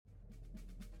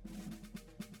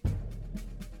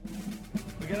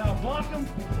got to out-block them,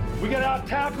 we got to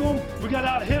out-tackle them, we got to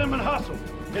out-hit them and hustle.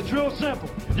 It's real simple.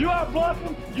 You out-block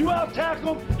them, you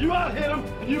out-tackle them, you out-hit them,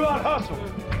 and you out-hustle.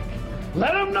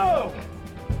 Let them know.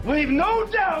 Leave no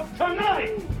doubt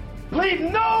tonight. Leave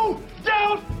no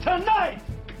doubt tonight.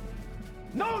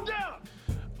 No doubt.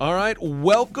 All right,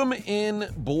 welcome in,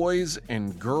 boys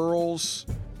and girls.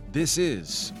 This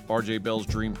is RJ Bell's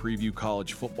Dream Preview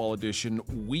College Football Edition,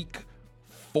 Week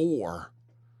 4.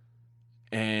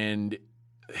 And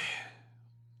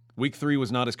Week 3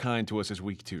 was not as kind to us as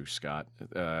Week 2, Scott.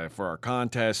 For our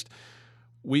contest,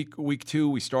 Week 2,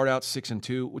 we start out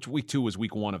 6-2, which Week 2 was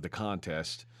Week 1 of the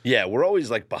contest. Yeah, we're always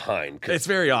behind. It's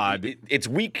very odd. It's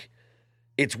week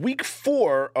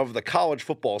 4 of the college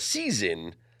football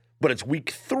season, but it's Week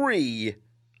 3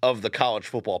 of the college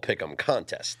football pick'em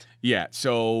contest. Yeah,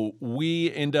 so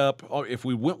we end up, if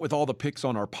we went with all the picks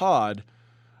on our pod,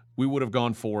 we would have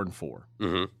gone 4-4.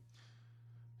 Mm-hmm.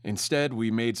 Instead,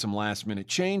 we made some last-minute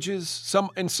changes.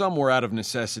 Some were out of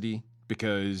necessity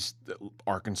because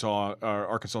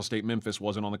Arkansas State Memphis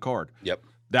wasn't on the card. Yep.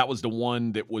 That was the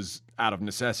one that was out of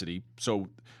necessity,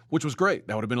 which was great.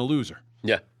 That would have been a loser.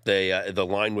 Yeah, the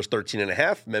line was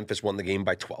 13.5. Memphis won the game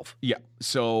by 12. Yeah,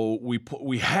 so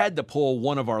we had to pull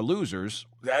one of our losers.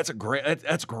 That's great.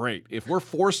 If we're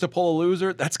forced to pull a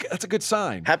loser, that's a good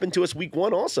sign. Happened to us Week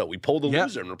 1 also. We pulled a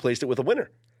loser and replaced it with a winner.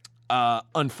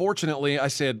 Unfortunately, I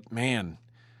said, man,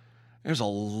 there's a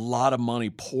lot of money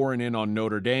pouring in on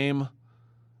Notre Dame.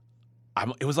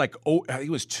 It was like, I think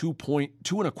it was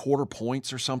 2.25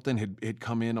 points or something had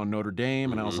come in on Notre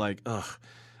Dame, and I was like, ugh.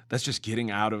 That's just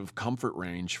getting out of comfort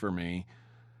range for me.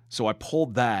 So I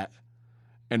pulled that,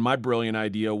 and my brilliant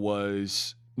idea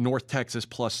was North Texas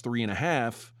plus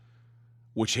 3.5,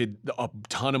 which had a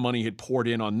ton of money had poured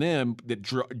in on them that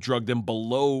drug them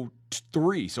below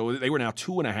 3. So they were now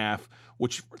 2.5,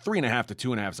 which 3.5 to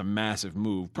 2.5 is a massive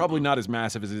move. Probably not as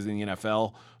massive as it is in the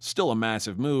NFL. Still a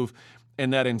massive move,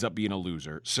 and that ends up being a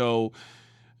loser. So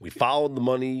we followed the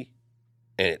money,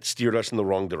 and it steered us in the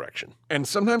wrong direction. And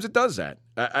sometimes it does that.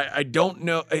 I don't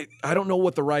know. I don't know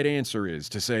what the right answer is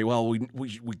to say, well,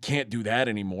 we can't do that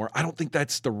anymore. I don't think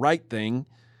that's the right thing.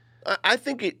 I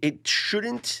think it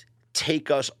shouldn't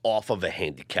take us off of a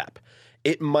handicap.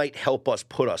 It might help us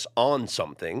put us on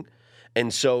something.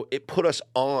 And so it put us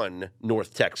on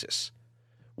North Texas,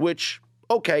 which,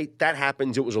 okay, that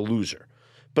happens. It was a loser.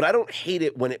 But I don't hate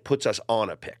it when it puts us on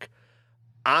a pick.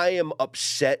 I am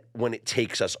upset when it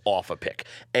takes us off a pick.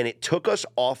 And it took us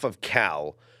off of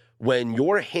Cal when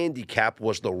your handicap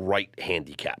was the right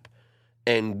handicap.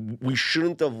 And we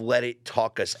shouldn't have let it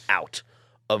talk us out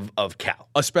of Cal.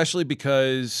 Especially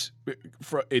because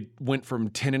it went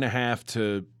from 10.5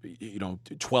 to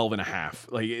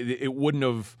 12.5. Like it wouldn't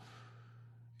have.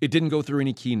 It didn't go through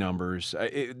any key numbers.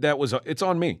 It's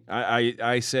on me.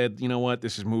 I said, you know what,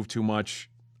 this has moved too much.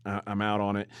 I'm out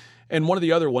on it. And one of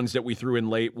the other ones that we threw in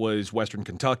late was Western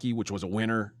Kentucky, which was a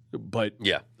winner. But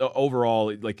yeah,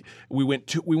 overall, like we went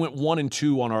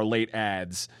 1-2 on our late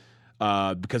ads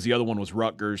because the other one was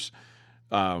Rutgers.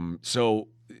 So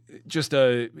just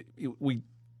we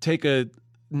take it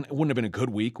wouldn't have been a good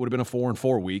week. Would have been a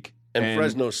 4-4 week. And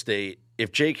Fresno State,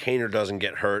 if Jake Haener doesn't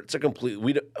get hurt, it's a complete.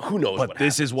 Who knows? But what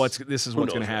this happens. This is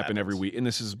what's going to happen every week, and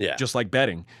this is just like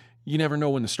betting. You never know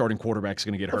when the starting quarterback's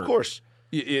going to get hurt. Of course.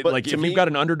 Like if you've got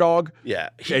an underdog,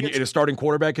 and a starting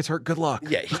quarterback gets hurt, good luck.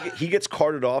 Yeah, he gets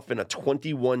carted off in a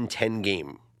 21-10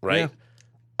 game, right?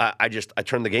 Yeah. I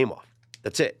turn the game off.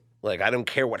 That's it. Like I don't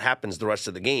care what happens the rest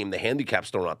of the game. The handicap's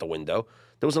thrown out the window.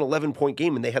 There was an 11-point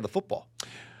game, and they had the football.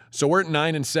 So we're at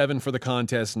 9-7 for the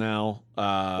contest now.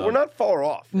 We're not far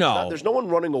off. No, there's no one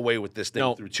running away with this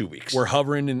thing through 2 weeks. We're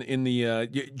hovering in the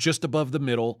just above the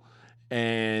middle,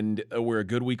 and we're a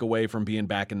good week away from being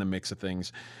back in the mix of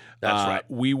things. That's right.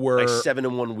 We were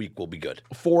 7-1 week will be good.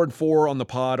 4-4 on the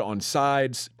pod on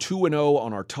sides, 2-0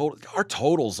 on our total. Our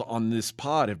totals on this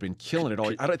pod have been killing it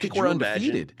all. I think we're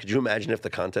undefeated. Could you imagine if the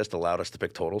contest allowed us to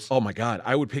pick totals? Oh my God,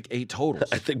 I would pick 8 totals.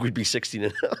 I think we'd be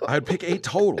 16-0. I'd pick 8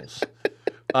 totals.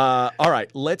 All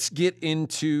right, let's get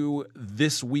into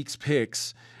this week's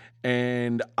picks,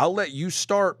 and I'll let you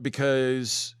start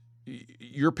because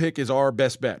your pick is our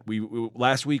best bet. We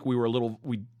last week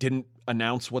we didn't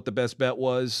announce what the best bet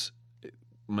was.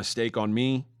 Mistake on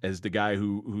me as the guy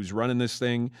who's running this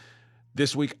thing.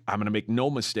 This week, I'm going to make no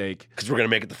mistake. Because we're going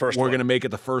to make it the first one. We're going to make it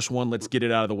the first one. Let's get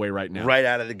it out of the way right now. Right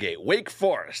out of the gate. Wake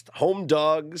Forest, home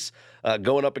dogs,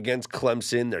 going up against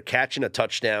Clemson. They're catching a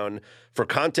touchdown. For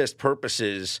contest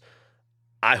purposes,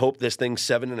 I hope this thing's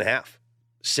 7.5.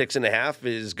 6.5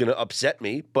 is going to upset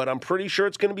me, but I'm pretty sure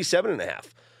it's going to be 7.5.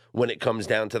 when it comes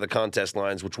down to the contest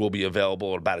lines, which will be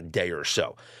available in about a day or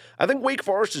so. I think Wake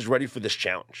Forest is ready for this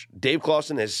challenge. Dave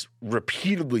Clawson has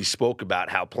repeatedly spoke about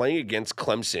how playing against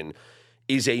Clemson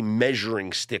is a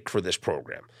measuring stick for this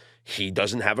program. He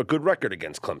doesn't have a good record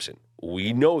against Clemson.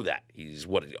 We know that. He's,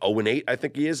 0-8, I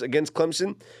think he is, against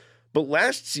Clemson. But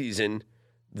last season,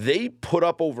 they put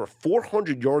up over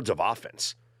 400 yards of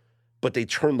offense, but they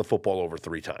turned the football over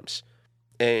 3 times.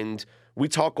 And we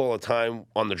talk all the time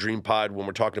on the Dream Pod when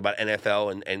we're talking about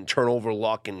NFL and turnover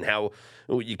luck and how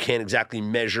you can't exactly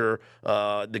measure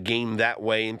the game that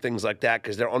way and things like that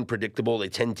because they're unpredictable. They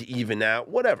tend to even out,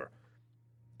 whatever.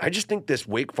 I just think this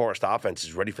Wake Forest offense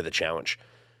is ready for the challenge.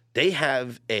 They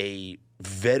have a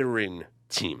veteran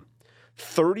team.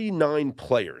 39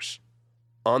 players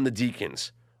on the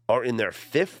Deacons are in their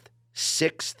 5th,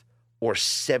 6th, or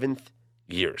 7th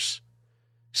years.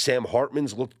 Sam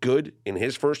Hartman's looked good in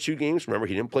his first 2 games. Remember,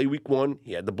 he didn't play week 1.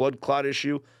 He had the blood clot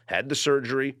issue, had the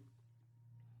surgery.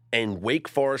 And Wake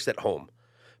Forest at home.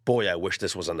 Boy, I wish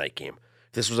this was a night game.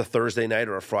 If this was a Thursday night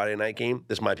or a Friday night game,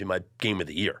 this might be my game of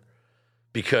the year.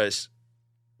 Because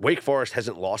Wake Forest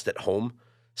hasn't lost at home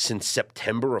since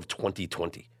September of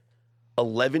 2020.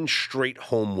 11 straight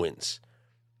home wins.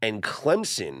 And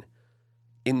Clemson,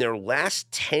 in their last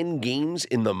 10 games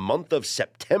in the month of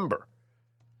September,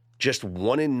 just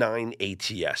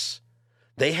 1-9 ATS.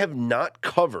 They have not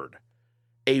covered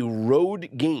a road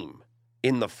game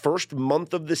in the first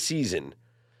month of the season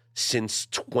since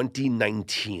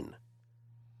 2019.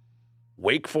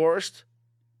 Wake Forest,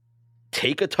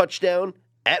 take a touchdown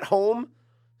at home,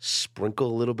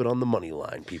 sprinkle a little bit on the money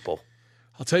line, people.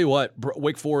 I'll tell you what,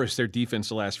 Wake Forest, their defense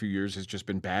the last few years has just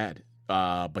been bad.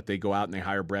 But they go out and they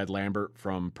hire Brad Lambert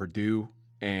from Purdue,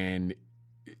 and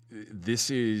this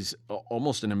is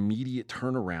almost an immediate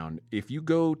turnaround. If you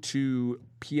go to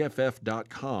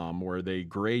pff.com where they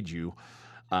grade you,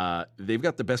 they've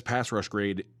got the best pass rush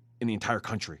grade in the entire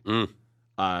country,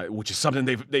 which is something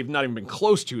they've not even been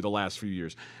close to the last few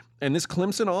years. And this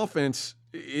Clemson offense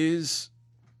is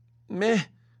meh.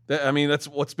 I mean, that's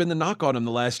what's been the knock on them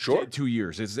the last 2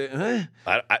 years.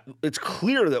 It's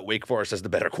clear that Wake Forest has the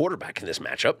better quarterback in this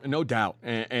matchup. No doubt.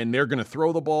 And they're going to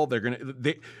throw the ball.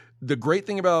 The great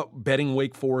thing about betting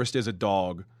Wake Forest as a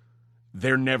dog,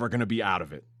 they're never going to be out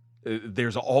of it.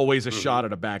 There's always a shot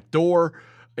at a back door,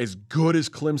 as good as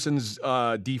Clemson's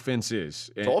defense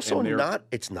is. It's also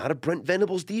it's not a Brent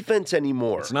Venables defense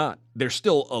anymore. It's not. They're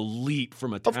still elite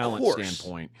from a talent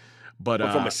standpoint. But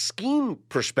from a scheme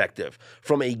perspective,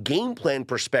 from a game plan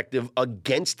perspective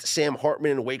against Sam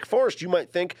Hartman and Wake Forest, you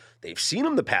might think they've seen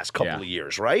him the past couple of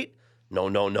years, right?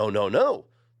 No.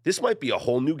 This might be a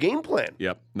whole new game plan.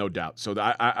 Yep, no doubt. So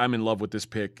I'm in love with this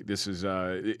pick. This is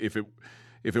if it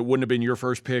wouldn't have been your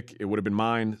first pick, it would have been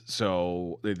mine.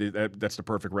 So that's the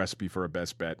perfect recipe for a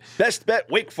best bet. Best bet,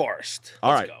 Wake Forest.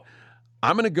 Let's go.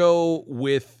 I'm going to go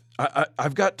with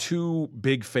I've got 2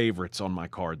 big favorites on my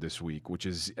card this week, which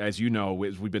is, as you know,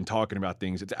 as we've been talking about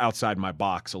things, it's outside my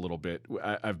box a little bit.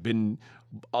 I've been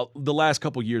the last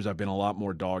couple years, I've been a lot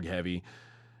more dog heavy,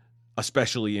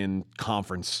 especially in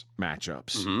conference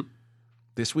matchups. Mm-hmm.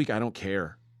 This week, I don't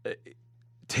care.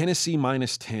 Tennessee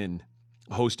 -10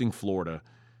 hosting Florida.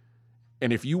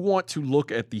 And if you want to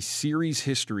look at the series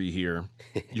history here,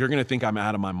 you're going to think I'm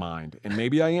out of my mind. And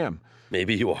maybe I am.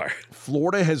 Maybe you are.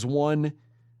 Florida has won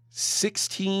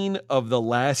 16 of the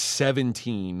last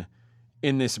 17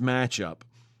 in this matchup.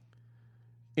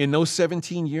 In those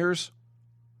 17 years,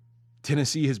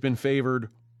 Tennessee has been favored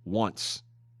once.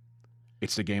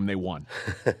 It's the game they won.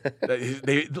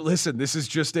 Listen, this is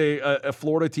just a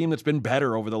Florida team that's been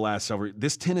better over the last several.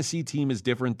 This Tennessee team is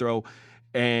different, though,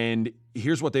 and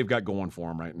here's what they've got going for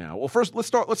them right now. Well, first, let's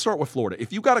start with Florida.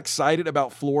 If you got excited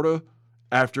about Florida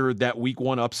after that Week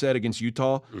 1 upset against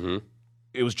Utah,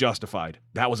 it was justified.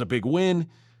 That was a big win.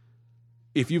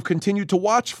 If you've continued to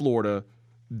watch Florida,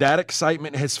 that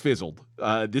excitement has fizzled.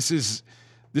 This is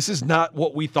not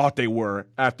what we thought they were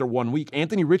after 1 week.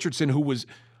 Anthony Richardson, who was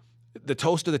the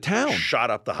toast of the town, shot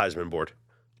up the Heisman board.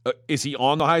 Is he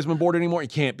on the Heisman board anymore? He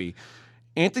can't be.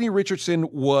 Anthony Richardson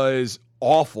was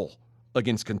awful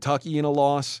against Kentucky in a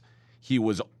loss. He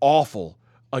was awful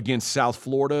against South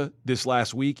Florida this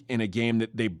last week in a game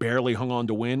that they barely hung on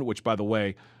to win, which, by the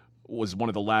way, was one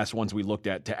of the last ones we looked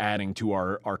at to adding to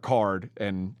our card.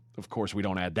 And, of course, we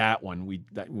don't add that one.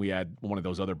 We add one of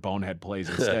those other bonehead plays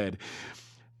instead.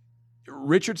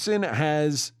 Richardson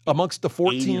has, amongst the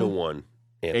 14... 80-1.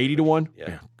 80-1?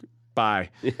 Yeah.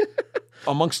 Bye.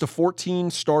 Amongst the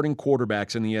 14 starting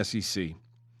quarterbacks in the SEC,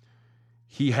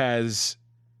 he has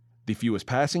the fewest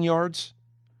passing yards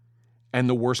and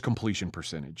the worst completion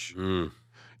percentage.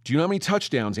 Do you know how many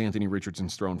touchdowns Anthony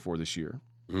Richardson's thrown for this year?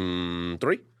 3.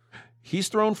 He's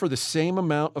thrown for the same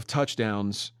amount of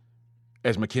touchdowns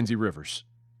as Mackenzie Rivers.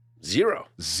 0.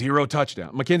 0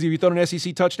 touchdown. Mackenzie, have you thrown an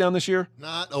SEC touchdown this year?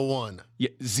 Not a 1. Yeah,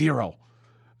 0.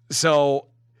 So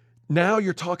now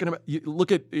you're talking about,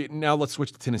 now let's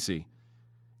switch to Tennessee.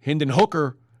 Hendon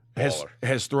Hooker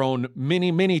has thrown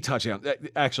many touchdowns.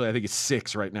 Actually, I think it's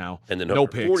 6 right now. And then no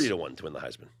Hooker, picks. 40-1 to win the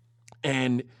Heisman.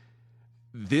 And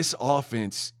this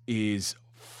offense is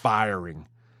firing.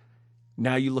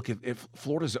 Now you look at if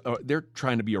Florida's they're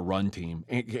trying to be a run team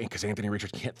because Anthony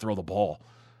Richards can't throw the ball.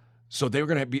 So they're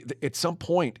going to be at some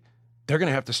point they're going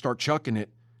to have to start chucking it.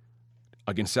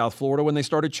 Against South Florida when they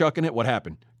started chucking it, what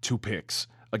happened? 2 picks.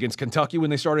 Against Kentucky when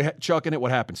they started chucking it,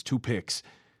 what happens? 2 picks.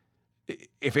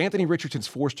 If Anthony Richardson's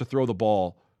forced to throw the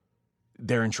ball,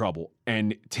 they're in trouble.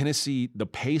 And Tennessee, the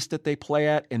pace that they play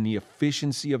at and the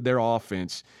efficiency of their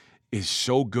offense is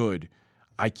so good.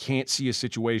 I can't see a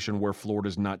situation where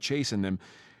Florida's not chasing them.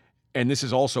 And this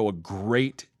is also a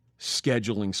great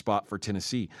scheduling spot for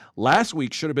Tennessee. Last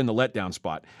week should have been the letdown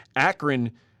spot.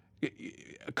 Akron,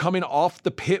 coming off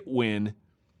the Pitt win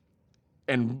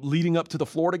and leading up to the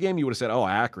Florida game, you would have said, oh,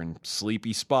 Akron,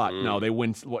 sleepy spot. No, they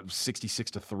win,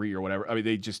 66-3 or whatever. I mean,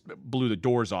 they just blew the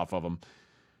doors off of them.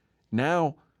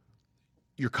 Now,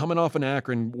 you're coming off an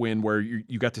Akron win where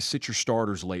you got to sit your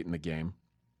starters late in the game.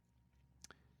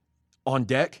 On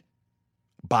deck,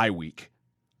 bye week.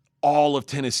 All of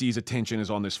Tennessee's attention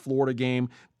is on this Florida game.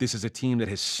 This is a team that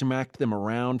has smacked them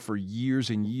around for years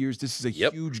and years. This is a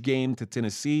huge game to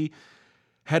Tennessee.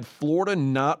 Had Florida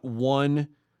not won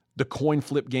the coin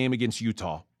flip game against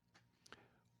Utah,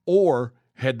 or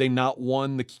had they not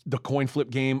won the coin flip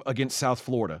game against South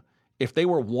Florida, if they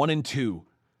were 1-2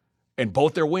 and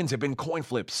both their wins have been coin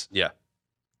flips,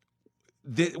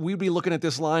 we'd be looking at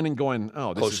this line and going,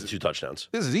 oh, this close is to 2 touchdowns.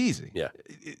 This is easy. Yeah.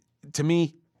 To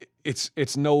me,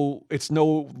 it's no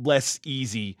less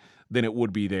easy than it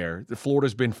would be there.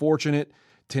 Florida's been fortunate.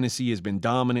 Tennessee has been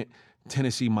dominant.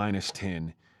 Tennessee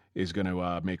 -10 is going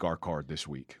to make our card this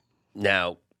week.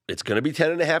 Now, it's going to be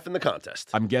 10.5 in the contest.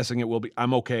 I'm guessing it will be.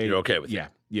 I'm okay. You're okay with it? Yeah.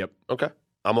 Yep. Okay.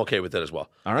 I'm okay with that as well.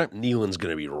 All right. Neyland's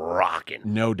going to be rocking.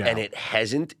 No doubt. And it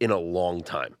hasn't in a long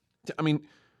time. I mean,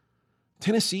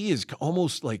 Tennessee is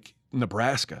almost like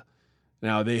Nebraska.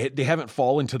 Now, they haven't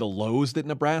fallen to the lows that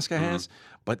Nebraska has,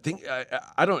 but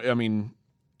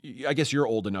I guess you're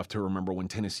old enough to remember when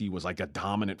Tennessee was like a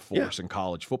dominant force in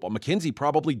college football. Mackenzie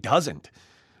probably doesn't.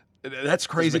 That's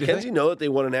crazy Does Mackenzie know that they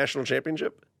won a national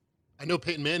championship? I know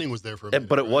Peyton Manning was there for a minute.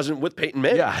 But it wasn't with Peyton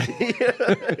Manning. Yeah.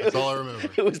 That's all I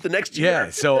remember. It was the next year. Yeah,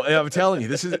 so I'm telling you,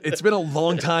 it's been a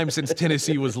long time since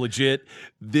Tennessee was legit.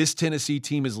 This Tennessee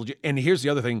team is legit. And here's the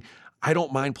other thing. I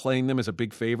don't mind playing them as a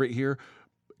big favorite here.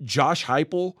 Josh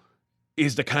Heupel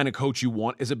is the kind of coach you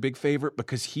want as a big favorite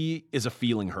because he is a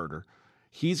feeling herder.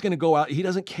 He's going to go out. He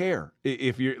doesn't care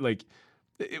if you're like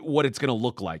what it's going to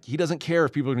look like. He doesn't care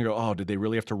if people are going to go, oh, did they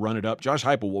really have to run it up? Josh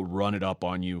Heupel will run it up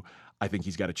on you. I think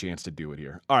he's got a chance to do it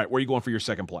here. All right, where are you going for your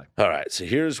second play? All right, so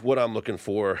here's what I'm looking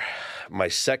for. My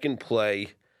second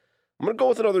play, I'm going to go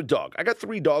with another dog. I got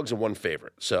 3 dogs and 1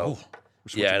 favorite. So,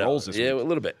 roles this week. a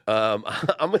little bit. I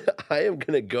am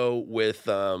going to go with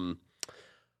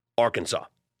Arkansas.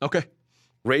 Okay.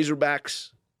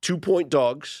 Razorbacks, 2-point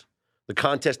dogs. The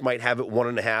contest might have it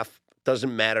 1.5.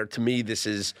 Doesn't matter. To me,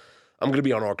 I'm going to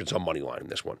be on Arkansas money line in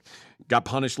this one. Got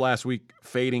punished last week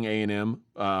fading A&M.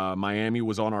 Miami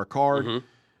was on our card.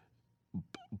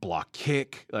 Block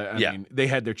kick. I mean, they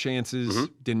had their chances,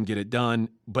 didn't get it done.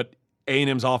 But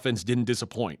A&M's offense didn't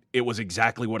disappoint. It was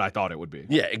exactly what I thought it would be.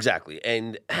 Yeah, exactly.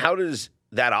 And how does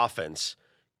that offense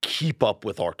keep up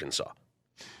with Arkansas?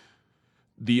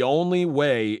 The only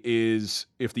way is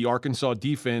if the Arkansas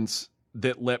defense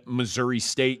that let Missouri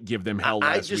State give them hell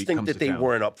last week. I just think that they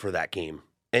weren't up for that game.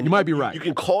 And you might be right. You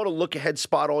can call it a look-ahead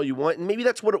spot all you want, and maybe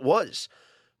that's what it was.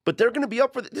 But they're going to be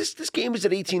up for this. This game is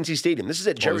at AT&T Stadium. This is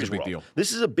at Jerry's World. Deal.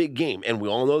 This is a big game, and we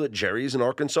all know that Jerry is an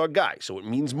Arkansas guy, so it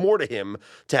means more to him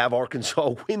to have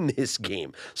Arkansas win this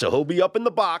game. So he'll be up in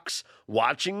the box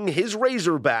watching his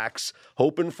Razorbacks,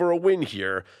 hoping for a win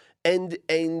here. And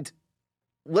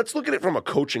let's look at it from a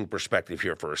coaching perspective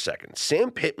here for a second.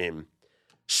 Sam Pittman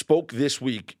spoke this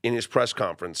week in his press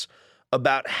conference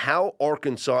about how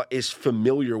Arkansas is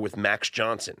familiar with Max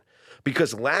Johnson.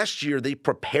 Because last year they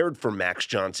prepared for Max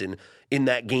Johnson in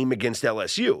that game against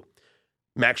LSU.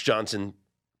 Max Johnson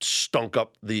stunk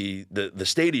up the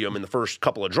stadium in the first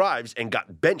couple of drives and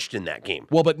got benched in that game.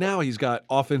 Well, but now he's got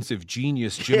offensive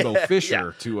genius Jimbo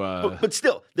Fisher to... But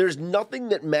still, there's nothing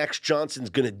that Max Johnson's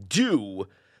going to do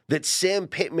that Sam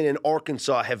Pittman and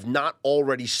Arkansas have not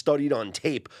already studied on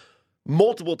tape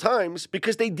multiple times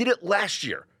because they did it last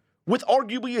year with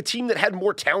arguably a team that had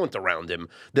more talent around him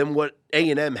than what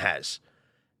A&M has.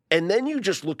 And then you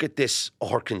just look at this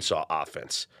Arkansas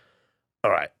offense.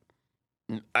 All right.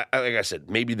 Like I said,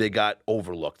 maybe they got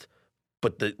overlooked.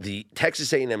 But the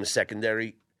Texas A&M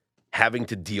secondary having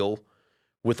to deal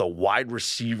with a wide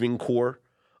receiving core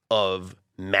of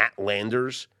Matt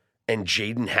Landers and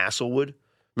Jaden Hasselwood.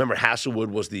 Remember,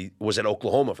 Hasselwood was at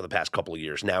Oklahoma for the past couple of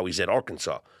years. Now he's at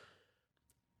Arkansas.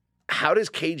 How does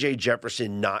KJ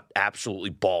Jefferson not absolutely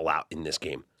ball out in this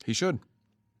game? He should.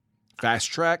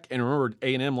 Fast track. And remember,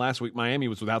 A&M last week, Miami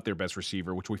was without their best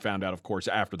receiver, which we found out, of course,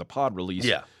 after the pod release.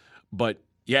 Yeah. But,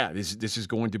 yeah, this is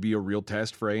going to be a real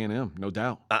test for A&M, no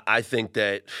doubt. I think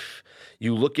that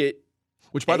you look at...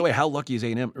 Which, by the way, how lucky is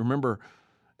A&M? Remember,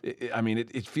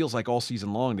 it feels like all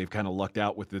season long they've kind of lucked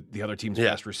out with the other team's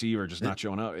best receiver just not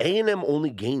showing up. A&M only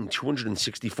gained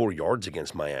 264 yards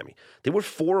against Miami. They were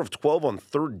 4 of 12 on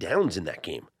third downs in that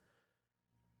game.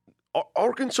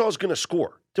 Arkansas is going to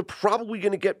score. They're probably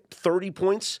going to get 30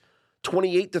 points,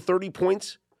 28 to 30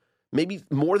 points, maybe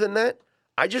more than that.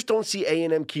 I just don't see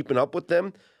A&M keeping up with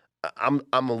them. I'm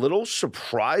a little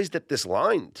surprised at this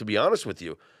line, to be honest with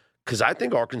you, because I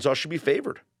think Arkansas should be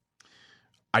favored.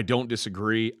 I don't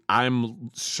disagree. I'm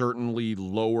certainly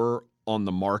lower on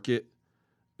the market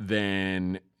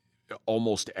than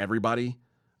almost everybody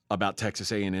about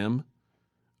Texas A&M,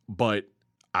 but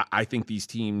I think these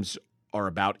teams are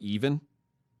about even,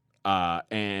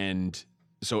 and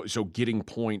so getting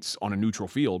points on a neutral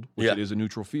field, which it is a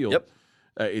neutral field,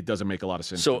 it doesn't make a lot of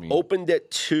sense to me. So opened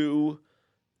at 2.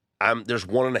 There's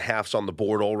 1.5s on the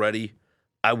board already.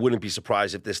 I wouldn't be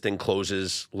surprised if this thing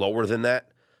closes lower than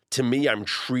that. To me, I'm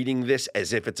treating this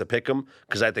as if it's a pick'em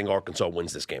because I think Arkansas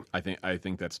wins this game. I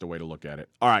think that's the way to look at it.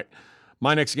 All right.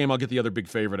 My next game, I'll get the other big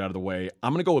favorite out of the way.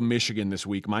 I'm going to go with Michigan this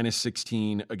week,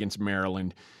 -16 against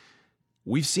Maryland.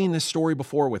 We've seen this story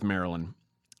before with Maryland.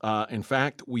 In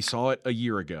fact, we saw it a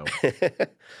year ago.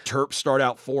 Terps start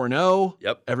out 4-0.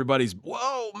 Yep. Everybody's,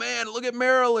 whoa, man, look at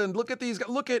Maryland. Look at these guys.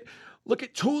 Look at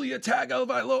Tulia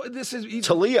Tagovailoa. He's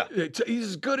Talia. He's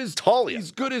as good as Talia.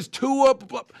 He's good as Tua.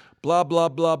 Blah blah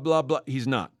blah blah blah. He's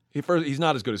not. He's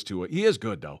not as good as Tua. He is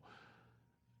good though.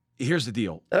 Here's the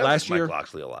deal. Last year, Mike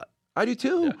Loxley a lot. I do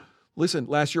too. Yeah. Listen,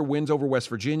 last year wins over West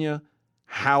Virginia,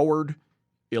 Howard,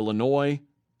 Illinois,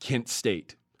 Kent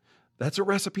State. That's a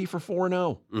recipe for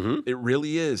 4-0. Mm-hmm. It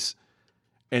really is.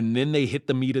 And then they hit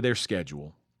the meat of their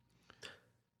schedule.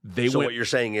 What you're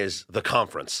saying is the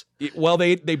conference.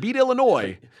 They beat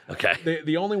Illinois. Okay.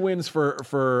 The only wins for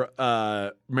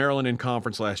Maryland in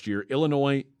conference last year: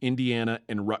 Illinois, Indiana,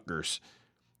 and Rutgers.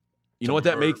 You know what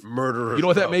that makes? Murderers. You know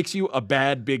what that makes you? A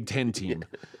bad Big Ten team.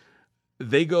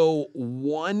 They go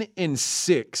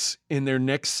 1-6 in their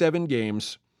next 7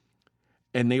 games,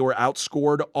 and they were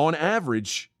outscored on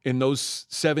average in those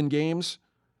 7 games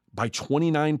by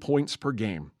 29 points per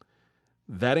game.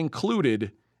 That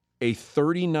included a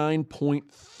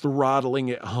 39-point throttling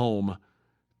at home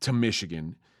to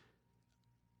Michigan.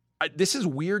 This is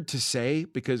weird to say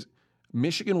because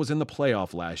Michigan was in the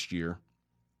playoff last year,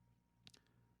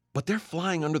 but they're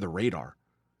flying under the radar.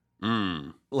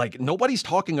 Like, nobody's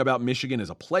talking about Michigan as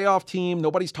a playoff team.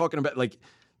 Nobody's talking about,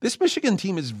 this Michigan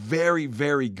team is very,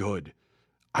 very good.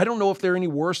 I don't know if they're any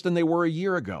worse than they were a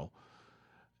year ago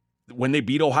when they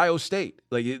beat Ohio State.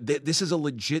 This is a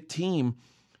legit team.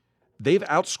 They've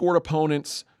outscored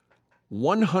opponents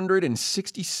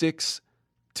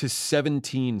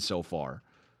 166-17 so far.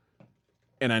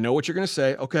 And I know what you're going to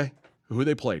say. Okay, who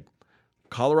they played?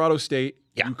 Colorado State,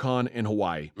 UConn, and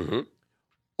Hawaii. Mm-hmm.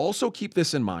 Also keep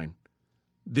this in mind.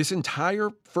 This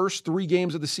entire first 3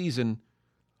 games of the season,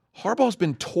 Harbaugh's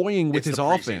been toying with his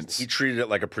offense. He treated it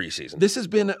like a preseason. This has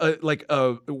been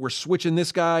we're switching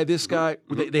this guy.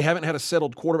 Mm-hmm. They haven't had a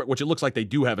settled quarterback, which it looks like they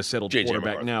do have a settled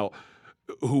quarterback now,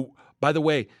 who, by the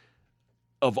way,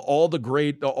 of all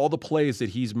the plays that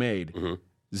he's made,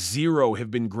 0 have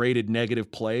been graded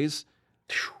negative plays.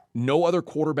 No other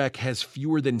quarterback has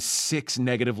fewer than 6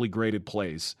 negatively graded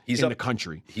plays in the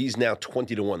country. He's now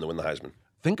 20-1 to win the Heisman.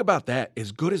 Think about that.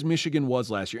 As good as Michigan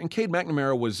was last year, and Cade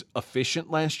McNamara was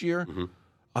efficient last year,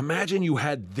 imagine you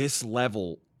had this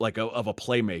level of a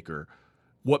playmaker,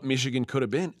 what Michigan could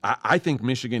have been. I think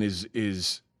Michigan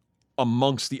is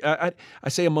amongst the I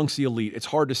say amongst the elite. It's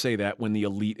hard to say that when the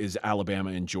elite is Alabama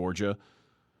and Georgia.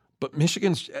 But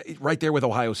Michigan's right there with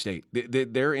Ohio State.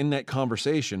 They're in that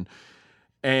conversation.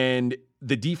 And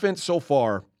the defense so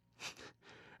far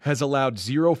has allowed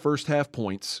 0 first-half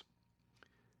points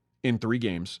in 3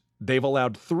 games. They've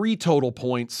allowed 3 total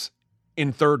points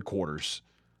in third quarters.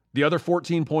 The other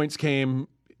 14 points came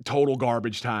total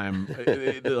garbage time,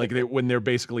 when they're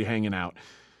basically hanging out.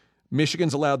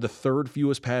 Michigan's allowed the third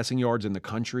fewest passing yards in the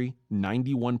country,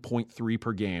 91.3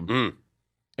 per game.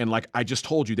 And like I just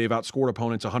told you, they've outscored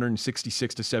opponents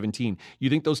 166-17. You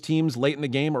think those teams late in the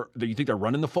game, you think they're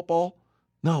running the football?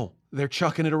 No, they're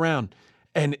chucking it around.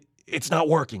 And it's not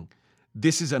working.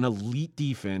 This is an elite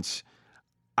defense.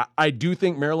 I do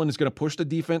think Maryland is going to push the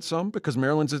defense some because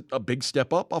Maryland's a big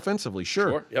step up offensively.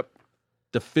 Sure. Yep.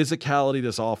 The physicality of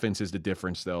this offense is the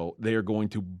difference, though. They are going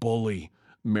to bully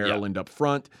Maryland up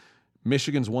front.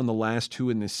 Michigan's won the last two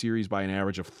in this series by an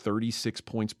average of 36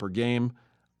 points per game.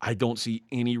 I don't see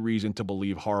any reason to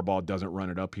believe Harbaugh doesn't run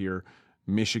it up here.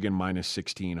 Michigan minus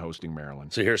 16 hosting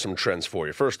Maryland. So here's some trends for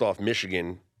you. First off,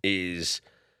 Michigan is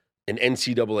an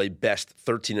NCAA best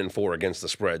 13-4 against the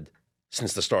spread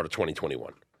since the start of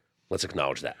 2021. Let's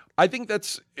acknowledge that. I think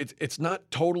it's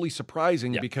not totally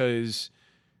surprising because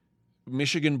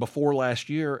Michigan before last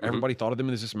year, everybody thought of them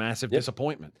as this massive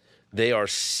disappointment. They are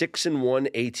 6-1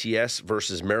 ATS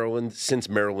versus Maryland since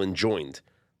Maryland joined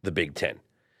the Big Ten.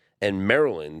 And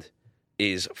Maryland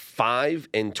is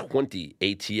 5-20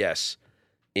 ATS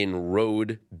in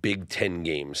road Big Ten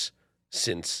games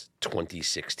since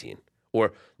 2016.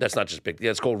 Or that's not just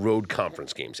it's called road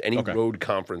conference games. Any road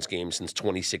conference game since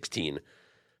 2016,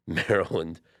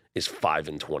 Maryland is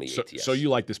 5-20 ATS. So you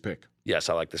like this pick? Yes,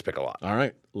 I like this pick a lot. All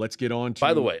right, let's get on to.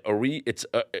 By the way, are we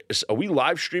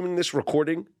live streaming this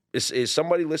recording? Is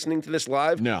somebody listening to this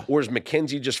live? No. Or is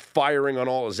Mackenzie just firing on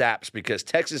all his apps because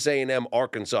Texas A&M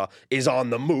Arkansas is on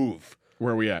the move?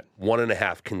 Where are we at?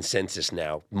 1.5 consensus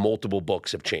now. Multiple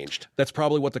books have changed. That's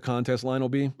probably what the contest line will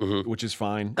be, which is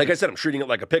fine. Like I said, I'm treating it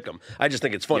like a pick'em. I just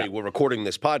think it's funny. We're recording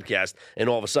this podcast, and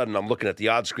all of a sudden I'm looking at the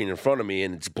odd screen in front of me,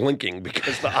 and it's blinking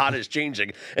because the odd is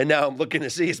changing. And now I'm looking to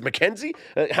see, is Mackenzie,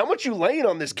 how much you laying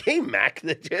on this game, Mac?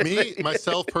 Me,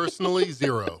 myself, personally,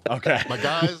 0. Okay. My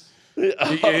guys...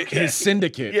 His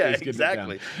syndicate. Yeah, is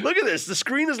exactly. Look at this. The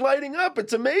screen is lighting up.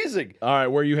 It's amazing. All right,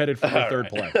 where are you headed for the third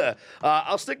play?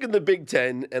 I'll stick in the Big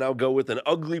Ten, and I'll go with an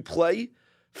ugly play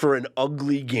for an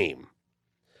ugly game.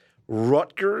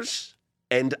 Rutgers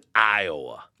and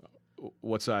Iowa.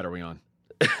 What side are we on?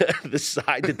 The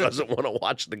side that doesn't want to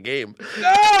watch the game.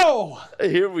 No!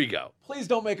 Here we go. Please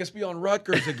don't make us be on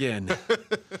Rutgers again.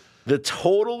 The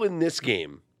total in this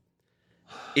game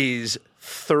is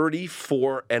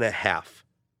 34.5.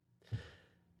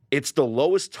 It's the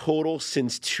lowest total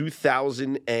since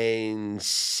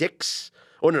 2006.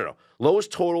 Oh, no.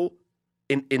 Lowest total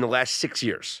in the last 6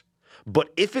 years. But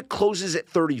if it closes at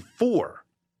 34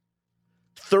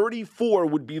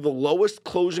 would be the lowest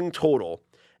closing total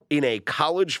in a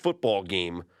college football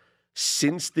game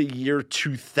since the year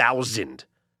 2000.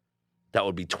 That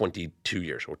would be 22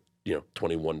 years or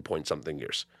 21 point something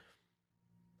years.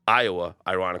 Iowa,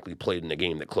 ironically, played in a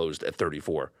game that closed at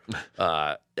 34.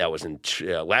 That was in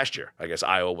last year, I guess,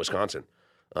 Iowa-Wisconsin,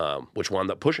 which wound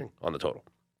up pushing on the total.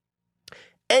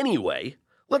 Anyway,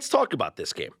 let's talk about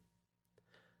this game.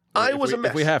 Iowa's a mess.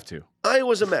 If we have to.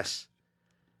 Iowa's a mess.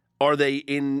 Are they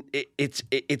in –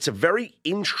 it's a very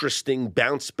interesting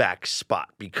bounce-back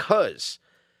spot because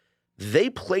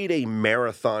they played a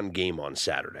marathon game on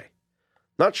Saturday.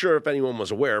 Not sure if anyone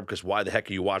was aware because why the heck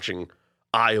are you watching –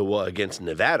 Iowa against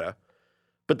Nevada,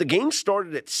 but the game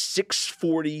started at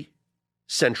 6:40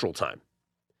 Central Time.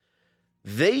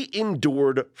 They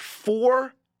endured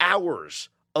 4 hours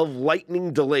of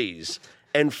lightning delays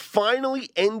and finally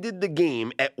ended the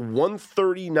game at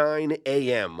 1:39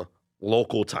 a.m.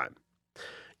 local time.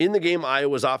 In the game,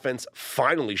 Iowa's offense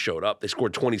finally showed up. They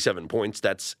scored 27 points.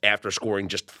 That's after scoring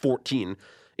just 14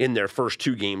 in their first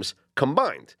 2 games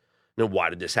combined. Now, why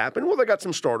did this happen? Well, they got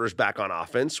some starters back on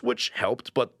offense, which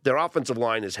helped, but their offensive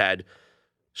line has had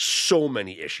so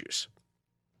many issues.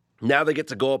 Now they get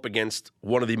to go up against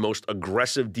one of the most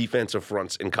aggressive defensive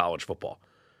fronts in college football.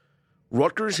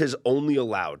 Rutgers has only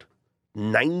allowed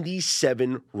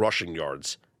 97 rushing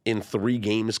yards in 3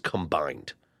 games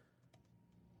combined.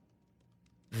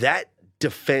 That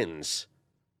defends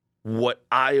what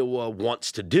Iowa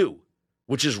wants to do,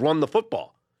 which is run the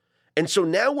football. And so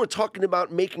now we're talking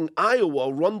about making Iowa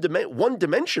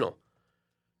one-dimensional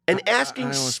and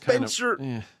asking Spencer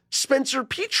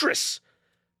Petras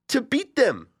to beat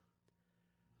them.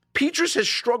 Petras has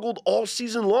struggled all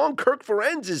season long. Kirk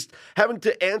Ferentz is having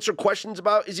to answer questions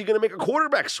about is he going to make a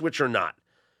quarterback switch or not.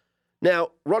 Now,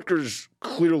 Rutgers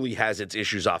clearly has its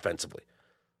issues offensively.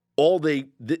 All they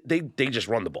just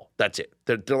run the ball. That's it.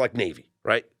 They're like Navy,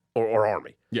 right? Or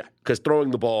Army. Yeah. Because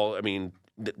throwing the ball, I mean,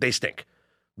 they stink.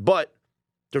 But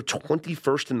they're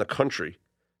 21st in the country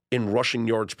in rushing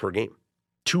yards per game.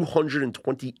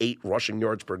 228 rushing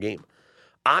yards per game.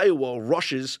 Iowa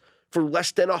rushes for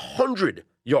less than 100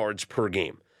 yards per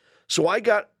game. So I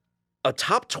got a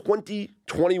top 20,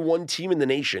 21 team in the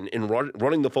nation in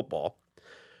running the football.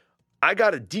 I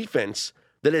got a defense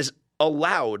that has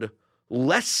allowed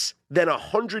less than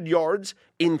 100 yards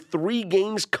in 3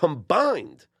 games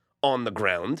combined on the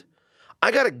ground.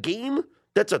 I got a game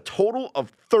that's a total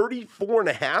of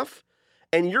 34.5,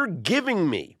 and you're giving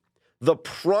me the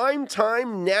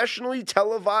primetime nationally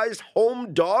televised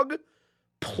home dog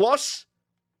plus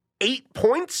 8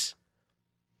 points?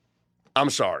 I'm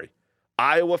sorry.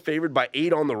 Iowa favored by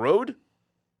 8 on the road?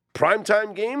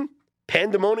 Primetime game?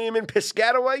 Pandemonium in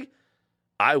Piscataway?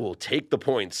 I will take the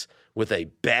points with a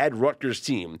bad Rutgers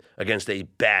team against a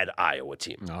bad Iowa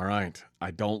team. All right.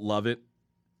 I don't love it,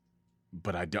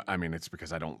 but it's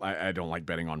because I don't like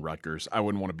betting on Rutgers. I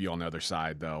wouldn't want to be on the other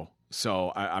side, though.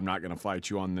 So I'm not going to fight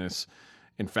you on this.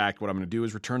 In fact, what I'm going to do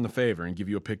is return the favor and give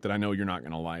you a pick that I know you're not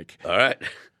going to like. All right.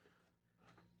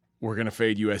 We're going to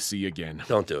fade USC again.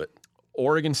 Don't do it.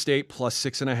 Oregon State plus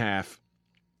 6.5,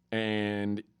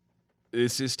 and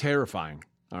this is terrifying.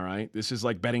 All right? This is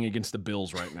like betting against the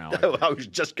Bills right now. I was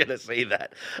just going to say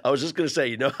that. I was just going to say,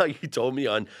 you know how you told me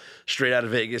on Straight Out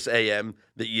of Vegas AM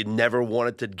that you never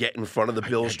wanted to get in front of the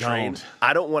Bills train?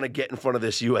 I don't want to get in front of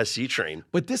this USC train.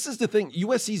 But this is the thing.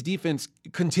 USC's defense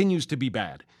continues to be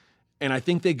bad. And I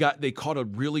think they caught a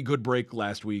really good break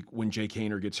last week when Jake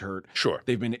Haener gets hurt. Sure.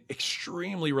 They've been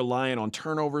extremely reliant on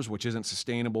turnovers, which isn't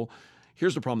sustainable.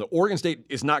 Here's the problem. The Oregon State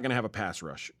is not going to have a pass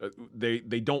rush. They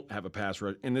don't have a pass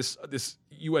rush. And this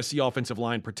USC offensive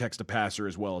line protects the passer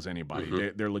as well as anybody.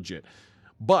 Mm-hmm. They're legit.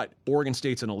 But Oregon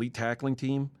State's an elite tackling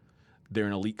team. They're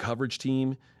an elite coverage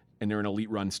team. And they're an elite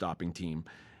run-stopping team.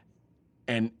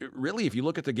 And really, if you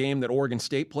look at the game that Oregon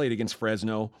State played against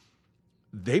Fresno,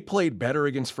 they played better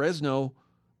against Fresno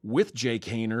with Jake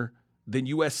Haener than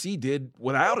USC did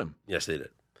without him. Yes, they did.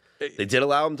 They did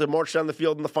allow him to march down the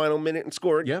field in the final minute and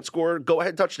score a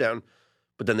go-ahead touchdown,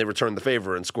 but then they returned the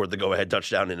favor and scored the go-ahead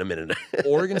touchdown in a minute.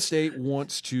 Oregon State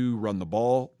wants to run the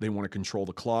ball. They want to control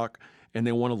the clock, and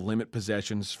they want to limit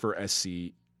possessions for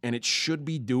SC, and it should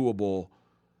be doable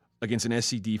against an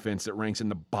SC defense that ranks in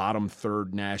the bottom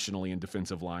third nationally in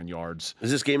defensive line yards. Is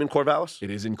this game in Corvallis?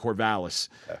 It is in Corvallis.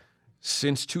 Okay.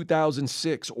 Since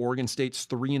 2006, Oregon State's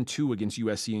 3-2 against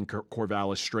USC and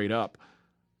Corvallis straight up.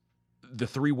 The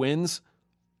 3 wins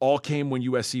all came when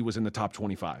USC was in the top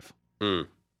 25.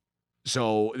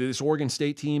 So this Oregon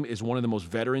State team is one of the most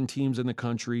veteran teams in the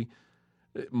country.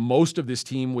 Most of this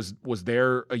team was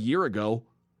there a year ago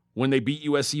when they beat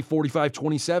USC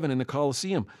 45-27 in the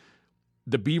Coliseum.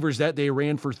 The Beavers that day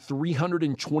ran for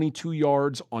 322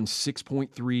 yards on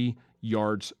 6.3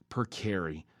 yards per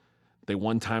carry. They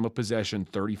won time of possession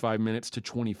 35 minutes to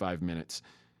 25 minutes.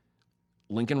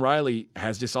 Lincoln Riley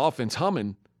has this offense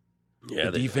humming. Yeah,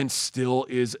 the defense still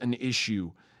is an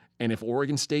issue. And if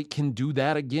Oregon State can do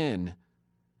that again,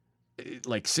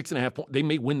 like 6.5 points, they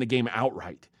may win the game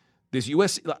outright. This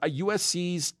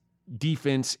USC's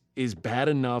defense is bad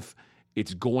enough,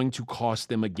 it's going to cost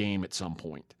them a game at some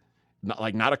point.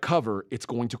 Not a cover, it's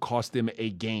going to cost them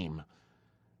a game.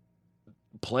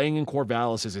 Playing in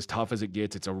Corvallis is as tough as it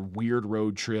gets. It's a weird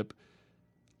road trip.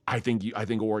 I think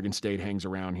Oregon State hangs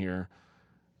around here.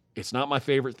 It's not my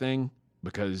favorite thing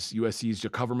because USC's a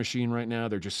cover machine right now.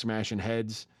 They're just smashing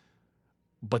heads.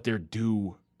 But they're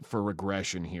due for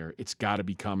regression here. It's got to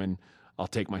be coming. I'll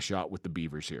take my shot with the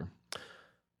Beavers here.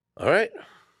 All right.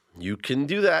 You can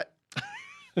do that.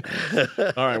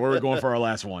 All right, where are we going for our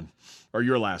last one? Or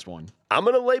your last one? I'm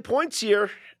going to lay points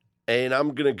here, and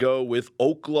I'm going to go with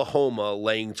Oklahoma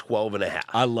laying 12.5.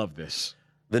 I love this.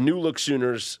 The new look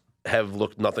Sooners have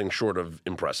looked nothing short of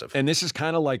impressive. And this is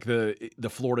kind of like the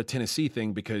Florida-Tennessee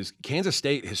thing because Kansas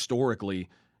State historically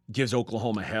gives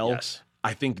Oklahoma hell. Yes.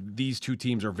 I think these two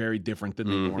teams are very different than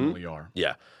they normally are.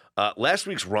 Yeah. Last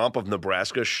week's romp of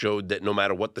Nebraska showed that no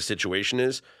matter what the situation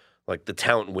is, like the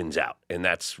talent wins out, and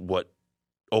that's what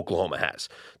Oklahoma has.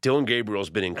 Dylan Gabriel's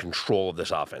been in control of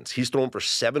this offense. He's thrown for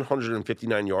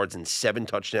 759 yards and 7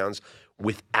 touchdowns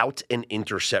without an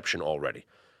interception already.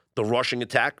 The rushing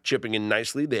attack chipping in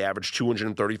nicely. They average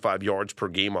 235 yards per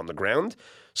game on the ground.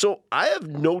 So I have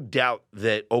no doubt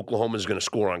that Oklahoma is going to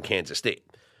score on Kansas State.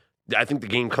 I think the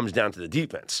game comes down to the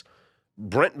defense.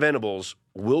 Brent Venables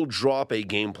will draw up a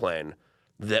game plan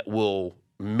that will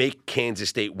make Kansas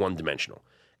State one-dimensional.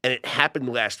 And it happened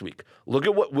last week. Look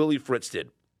at what Willie Fritz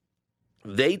did.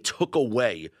 They took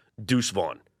away Deuce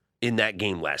Vaughn in that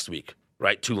game last week,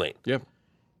 right? Tulane. Yep.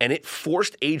 And it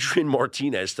forced Adrian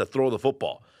Martinez to throw the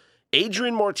football.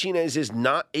 Adrian Martinez is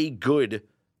not a good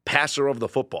passer of the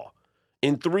football.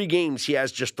 In 3 games, he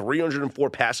has just 304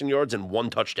 passing yards and 1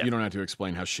 touchdown. You don't have to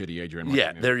explain how shitty Adrian Martinez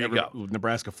is. Yeah, there you go.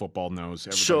 Nebraska football knows.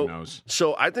 Everybody knows.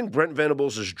 So I think Brent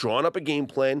Venables has drawn up a game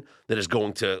plan that is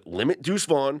going to limit Deuce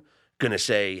Vaughn, going to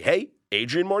say, hey,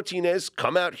 Adrian Martinez,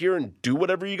 come out here and do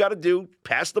whatever you got to do.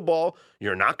 Pass the ball.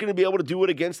 You're not going to be able to do it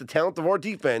against the talent of our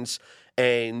defense.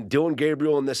 And Dylan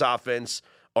Gabriel and this offense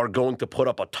are going to put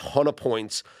up a ton of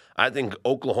points. I think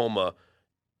Oklahoma,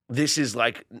 this is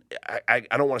like, I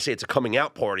don't want to say it's a coming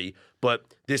out party, but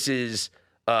this is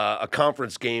a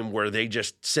conference game where they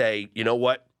just say, you know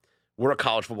what? We're a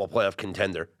college football playoff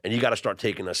contender, and you got to start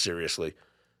taking us seriously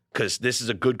because this is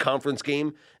a good conference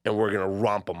game, and we're going to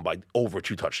romp them by over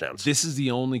 2 touchdowns. This is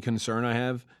the only concern I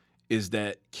have is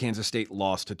that Kansas State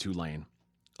lost to Tulane.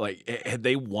 Like, had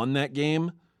they won that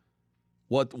game,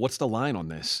 what's the line on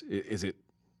this? Is it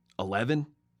 11?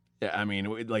 I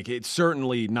mean, like, it's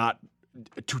certainly not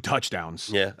 2 touchdowns.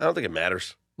 Yeah, I don't think it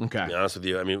matters. Okay. To be honest with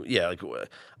you. I mean, yeah, like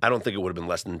I don't think it would have been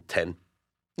less than 10.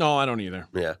 No, I don't either.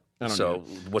 Yeah. So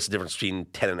what's the difference between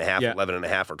 10.5,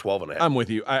 11.5, or 12.5? I'm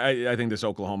with you. I think this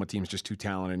Oklahoma team's just too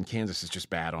talented, and Kansas is just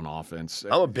bad on offense.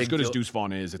 I'm a big as good as Deuce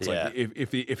Vaughn is. It's like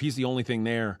if he's the only thing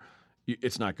there,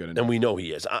 it's not good enough. And we know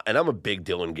he is. And I'm a big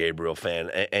Dylan Gabriel fan,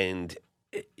 and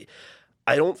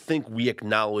I don't think we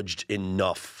acknowledged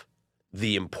enough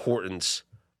the importance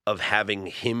of having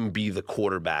him be the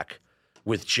quarterback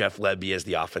with Jeff Lebby as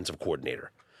the offensive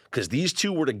coordinator. Because these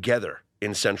two were together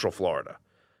in Central Florida.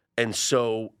 And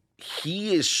so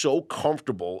he is so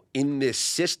comfortable in this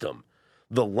system.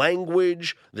 The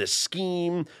language, the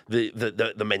scheme,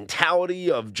 the mentality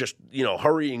of just,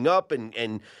 hurrying up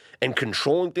and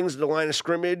controlling things at the line of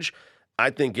scrimmage. I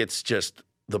think it's just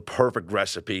the perfect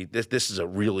recipe. This is a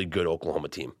really good Oklahoma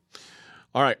team.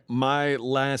 All right, my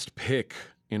last pick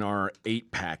in our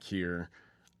 8-pack here.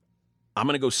 I'm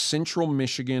going to go Central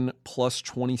Michigan plus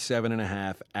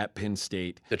 27.5 at Penn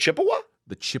State. The Chippewa?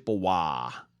 The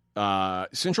Chippewa.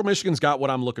 Central Michigan's got what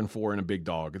I'm looking for in a big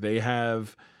dog. They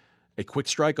have a quick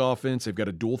strike offense. They've got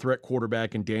a dual threat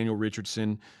quarterback in Daniel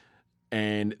Richardson.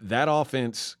 And that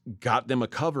offense got them a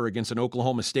cover against an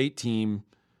Oklahoma State team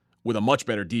with a much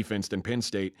better defense than Penn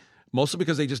State, mostly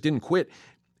because they just didn't quit.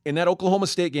 In that Oklahoma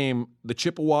State game, the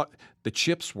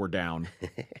chips were down.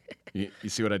 You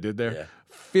see what I did there? Yeah.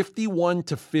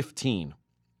 51-15.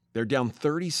 They're down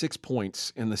 36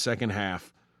 points in the second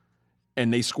half,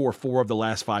 and they score 4 of the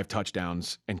last 5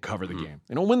 touchdowns and cover the game.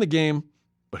 They don't win the game,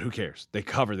 but who cares? They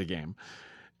cover the game.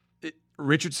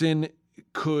 Richardson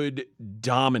could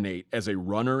dominate as a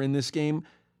runner in this game.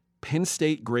 Penn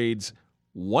State grades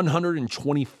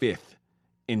 125th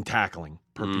in tackling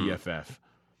per PFF.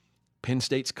 Penn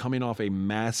State's coming off a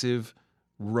massive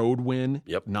road win,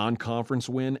 non-conference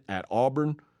win at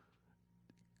Auburn.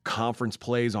 Conference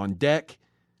plays on deck.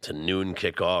 It's a noon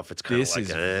kickoff. It's kind of like this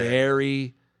is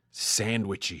very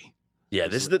sandwichy. Yeah,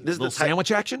 this is the type,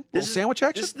 sandwich action. Sandwich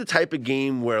action. This is the type of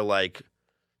game where like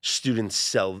students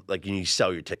sell, like you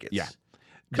sell your tickets. Yeah,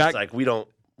 because like we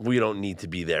don't need to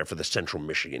be there for the Central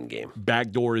Michigan game.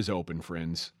 Back door is open,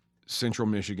 friends. Central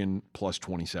Michigan plus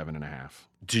 27.5.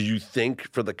 Do you think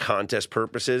for the contest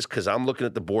purposes, because I'm looking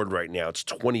at the board right now, it's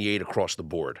 28 across the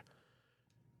board.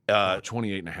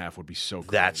 28.5 would be so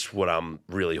great. That's what I'm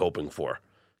really hoping for.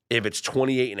 If it's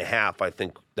 28.5, I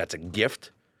think that's a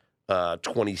gift.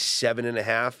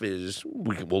 27.5 is,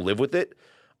 we'll live with it.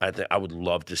 I would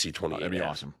love to see 28. That'd be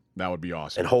awesome. That would be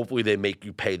awesome. And hopefully they make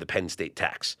you pay the Penn State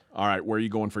tax. All right, where are you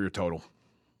going for your total?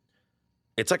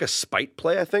 It's like a spite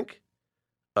play, I think.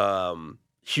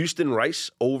 Houston Rice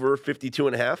over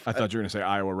 52.5. I thought you were going to say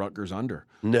Iowa Rutgers under.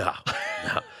 No.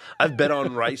 I've bet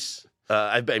on Rice.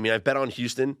 I've bet on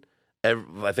Houston.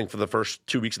 I think for the first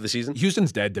 2 weeks of the season.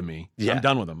 Houston's dead to me. Yeah. I'm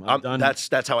done with them. I'm done.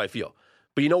 That's how I feel.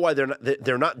 But you know why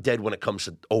they're not dead when it comes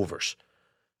to overs?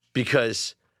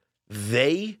 Because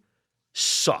they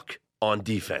suck on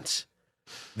defense.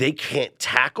 They can't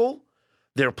tackle.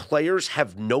 Their players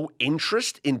have no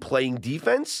interest in playing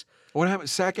defense. What happened?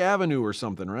 Sack Avenue or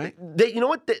something, right? You know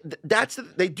what?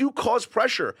 They do cause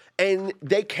pressure, and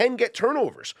they can get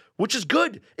turnovers, which is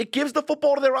good. It gives the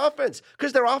football to their offense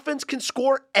because their offense can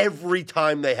score every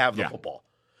time they have the football.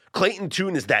 Clayton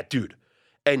Tune is that dude.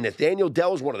 And Nathaniel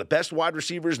Dell is one of the best wide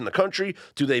receivers in the country.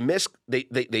 Do they miss?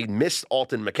 They missed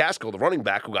Alton McCaskill, the running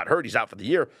back who got hurt. He's out for the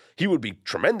year. He would be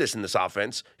tremendous in this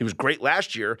offense. He was great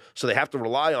last year, so they have to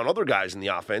rely on other guys in the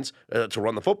offense to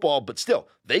run the football. But still,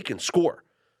 they can score.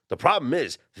 The problem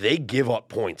is they give up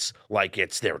points like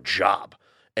it's their job.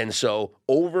 And so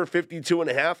over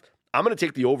 52.5, I'm going to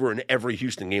take the over in every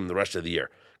Houston game the rest of the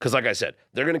year. Because like I said,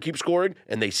 they're going to keep scoring,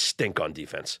 and they stink on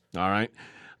defense. All right.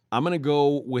 I'm going to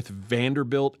go with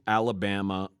Vanderbilt,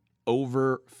 Alabama,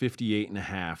 over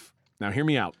 58.5. Now, hear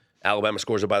me out. Alabama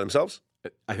scores it by themselves?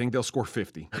 I think they'll score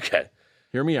 50. Okay.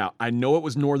 Hear me out. I know it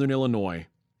was Northern Illinois,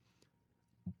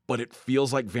 but it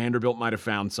feels like Vanderbilt might have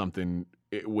found something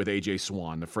with A.J.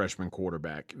 Swan, the freshman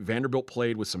quarterback. Vanderbilt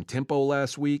played with some tempo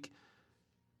last week.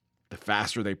 The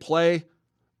faster they play,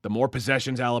 the more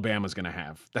possessions Alabama's going to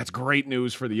have. That's great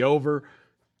news for the over.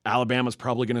 Alabama's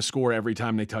probably going to score every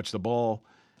time they touch the ball.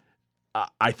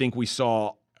 I think we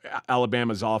saw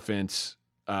Alabama's offense.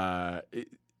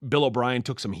 Bill O'Brien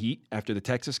took some heat after the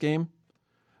Texas game.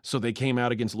 So they came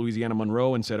out against Louisiana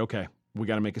Monroe and said, okay, we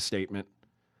got to make a statement.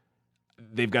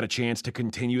 They've got a chance to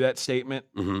continue that statement.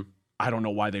 Mm-hmm. I don't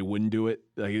know why they wouldn't do it.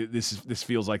 Like, this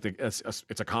feels like it's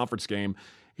a conference game.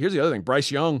 Here's the other thing.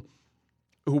 Bryce Young,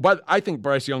 I think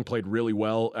Bryce Young played really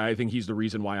well. I think he's the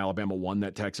reason why Alabama won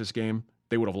that Texas game.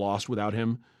 They would have lost without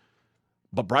him.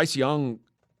 But Bryce Young,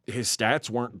 his stats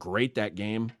weren't great that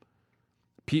game.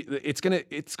 It's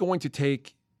going to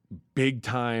take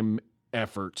big-time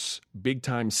efforts,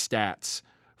 big-time stats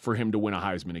for him to win a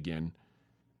Heisman again.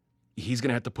 He's going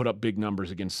to have to put up big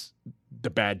numbers against the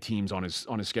bad teams on his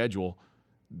schedule.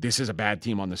 This is a bad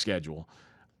team on the schedule.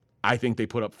 I think they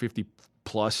put up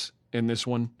 50-plus in this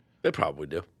one. They probably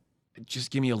do.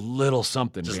 Just give me a little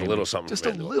something. Just Randy. a little something. Just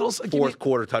a little. Fourth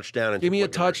quarter touchdown. And give me a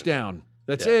touchdown.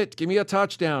 That's it. Give me a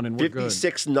touchdown, and we're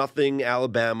 56-0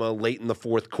 Alabama late in the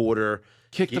fourth quarter.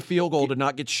 Kick the field goal to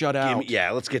not get shut out.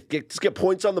 Let's get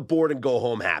points on the board and go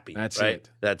home happy. That's right? it.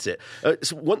 That's it.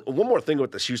 So one more thing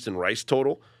with the Houston-Rice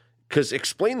total, because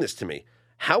explain this to me.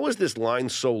 How is this line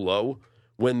so low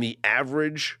when the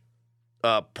average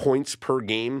points per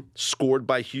game scored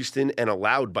by Houston and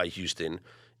allowed by Houston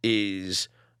is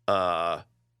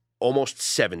almost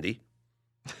 70,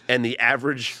 and the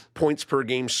average points per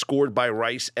game scored by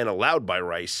Rice and allowed by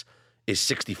Rice is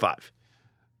 65?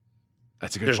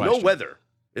 That's a good There's question. no weather.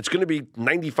 It's going to be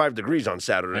 95 degrees on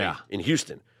Saturday in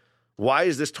Houston. Why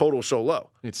is this total so low?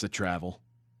 It's the travel.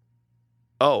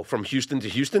 Oh, from Houston to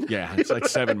Houston? Yeah, it's like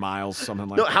 7 miles, something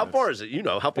like that. No, how far is it?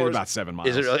 How far is about 7 miles.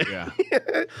 Is it really? Yeah.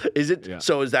 Is it? Yeah.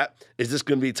 So is this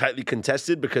going to be tightly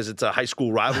contested because it's a high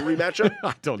school rivalry matchup?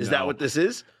 I don't know. Is that what this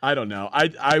is? I don't know.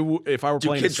 If I were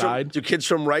playing aside. Do kids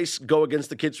from Rice go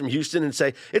against the kids from Houston and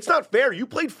say, it's not fair, you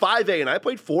played 5A and I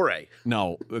played 4A?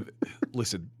 No.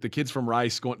 Listen, the kids from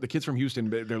Houston,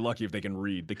 they're lucky if they can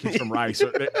read. The kids from Rice,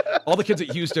 all the kids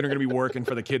at Houston are going to be working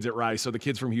for the kids at Rice, so the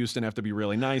kids from Houston have to be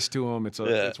really nice to them. It's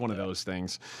one of those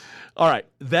things. All right,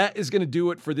 that is going to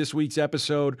do it for this week's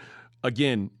episode.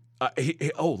 Again,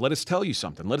 let us tell you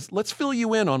something. Let's fill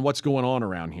you in on what's going on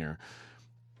around here.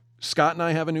 Scott and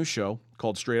I have a new show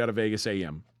called Straight Outta Vegas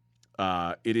AM.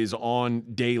 It is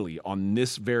on daily on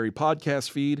this very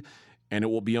podcast feed, and it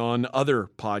will be on other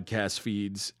podcast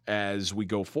feeds as we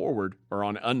go forward, or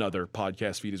on another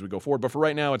podcast feed as we go forward. But for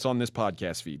right now, it's on this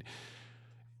podcast feed.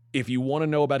 If you want to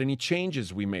know about any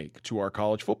changes we make to our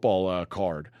college football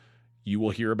card, you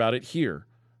will hear about it here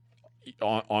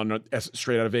on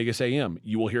Straight Outta Vegas AM.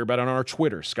 You will hear about it on our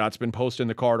Twitter. Scott's been posting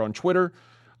the card on Twitter.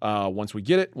 Once we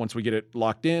get it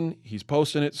locked in, he's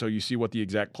posting it so you see what the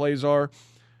exact plays are.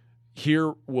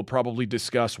 Here, we'll probably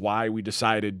discuss why we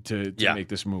decided to make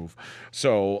this move.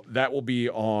 So that will be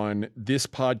on this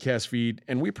podcast feed,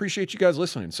 and we appreciate you guys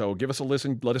listening. So give us a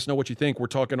listen. Let us know what you think. We're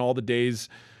talking all the day's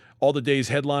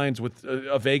headlines with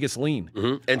a Vegas lean.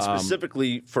 Mm-hmm. And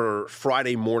specifically for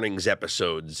Friday morning's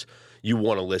episodes, you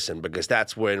want to listen because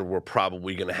that's when we're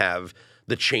probably going to have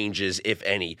the changes, if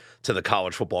any, to the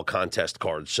college football contest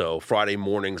card. So Friday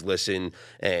mornings, listen,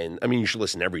 and I mean, you should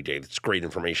listen every day. It's great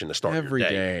information to start every your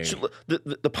day. Day. So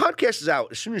the podcast is out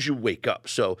as soon as you wake up.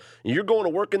 So you're going to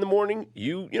work in the morning,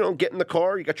 you get in the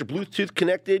car, you got your Bluetooth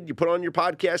connected, you put on your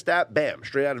podcast app, bam,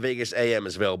 Straight Outta Vegas AM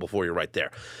is available for you right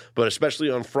there. But especially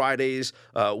on Fridays,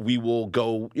 we will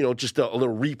go, just a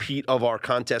little repeat of our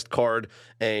contest card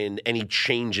and any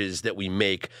changes that we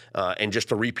make. And just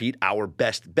to repeat, our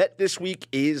best bet this week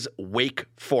is Wake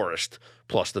Forest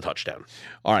plus the touchdown.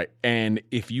 All right. And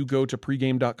if you go to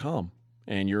pregame.com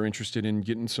and you're interested in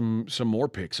getting some more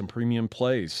picks, some premium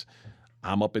plays,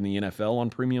 I'm up in the NFL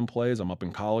on premium plays. I'm up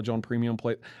in college on premium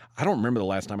plays. I don't remember the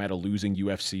last time I had a losing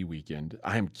UFC weekend.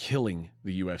 I am killing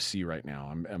the UFC right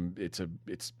now.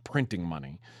 It's printing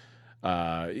money.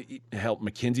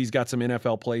 McKenzie's got some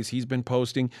NFL plays he's been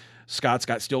posting. Scott's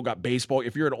still got baseball.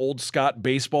 If you're an old Scott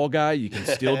baseball guy, you can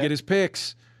still get his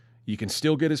picks. You can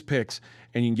still get his picks,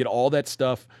 and you can get all that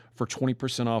stuff for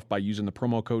 20% off by using the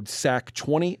promo code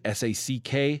SACK20,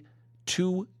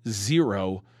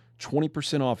 SACK20,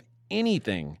 20% off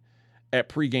anything at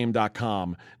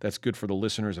pregame.com. That's good for the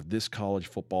listeners of this college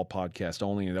football podcast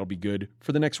only, and that'll be good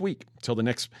for the next week. Till the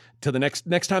next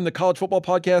time the college football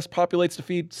podcast populates the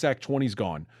feed, Sack 20's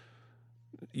gone.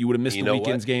 You would have missed the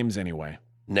weekend's games anyway.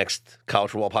 Next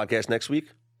college football podcast next week,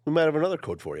 we might have another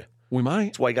code for you. We might.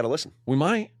 That's why you got to listen. We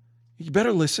might. You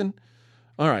better listen.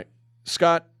 All right,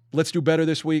 Scott, let's do better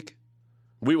this week.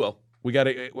 We will. We got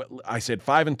to. I said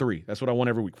 5-3. That's what I want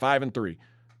every week. 5-3.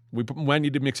 We might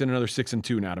need to mix in another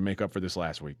 6-2 now to make up for this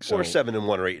last week. So, or 7-1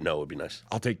 or 8-0 would be nice.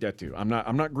 I'll take that too. I'm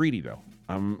not greedy though.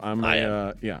 I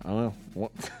am.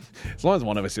 Well, as long as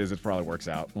one of us is, it probably works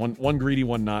out. One greedy,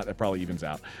 one not. That probably evens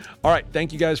out. All right.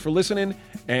 Thank you guys for listening,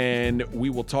 and we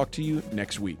will talk to you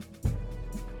next week.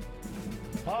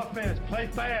 Offense, play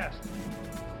fast.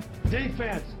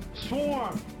 Defense,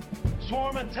 swarm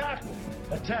and tackle.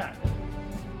 Attack.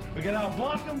 We got to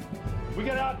out-block them. We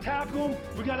got to out-tackle them.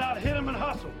 We got to out-hit them and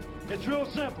hustle. It's real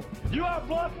simple. You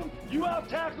out-block them, you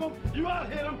out-tackle them, you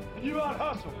out-hit them, and you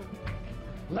out-hustle.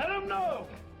 Let them know.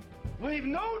 Leave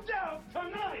no doubt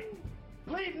tonight.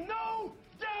 Leave no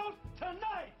doubt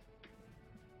tonight.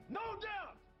 No doubt.